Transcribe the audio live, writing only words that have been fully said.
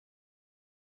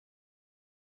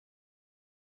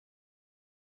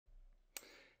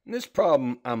In this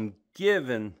problem, I'm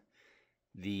given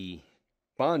the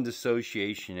bond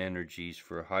dissociation energies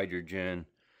for hydrogen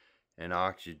and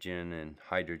oxygen and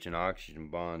hydrogen-oxygen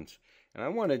bonds. And I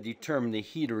want to determine the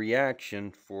heat of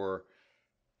reaction for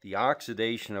the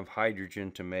oxidation of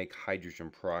hydrogen to make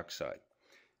hydrogen peroxide.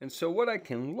 And so what I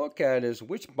can look at is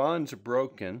which bonds are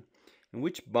broken and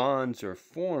which bonds are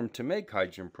formed to make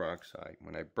hydrogen peroxide.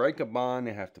 When I break a bond,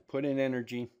 I have to put in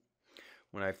energy.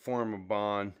 When I form a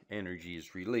bond, energy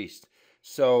is released.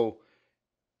 So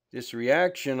this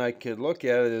reaction, I could look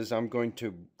at it as I'm going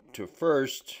to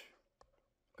first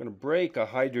break a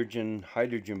hydrogen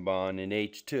bond in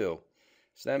H2.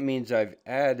 So that means I've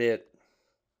added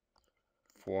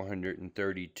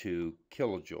 432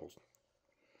 kilojoules.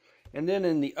 And then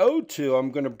in the O2,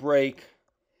 I'm going to break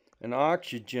an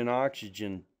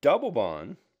oxygen double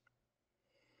bond.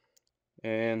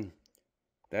 And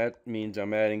that means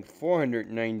I'm adding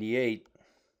 498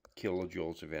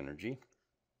 kilojoules of energy.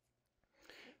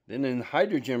 Then in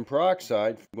hydrogen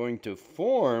peroxide, I'm going to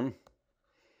form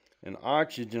an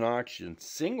oxygen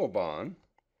single bond.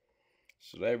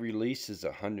 So that releases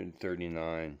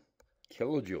 139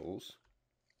 kilojoules.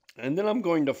 And then I'm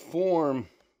going to form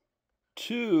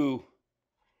two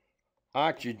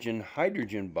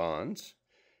oxygen-hydrogen bonds.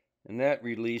 And that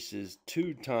releases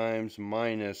 2 times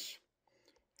minus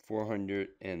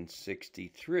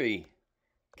 463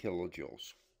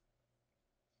 kilojoules.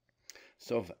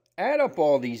 So if I add up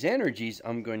all these energies,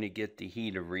 I'm going to get the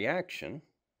heat of reaction.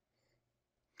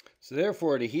 So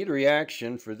therefore, the heat of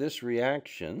reaction for this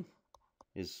reaction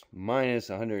is minus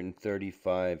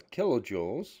 135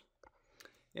 kilojoules.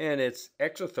 And it's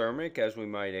exothermic, as we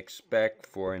might expect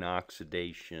for an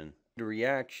oxidation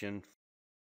reaction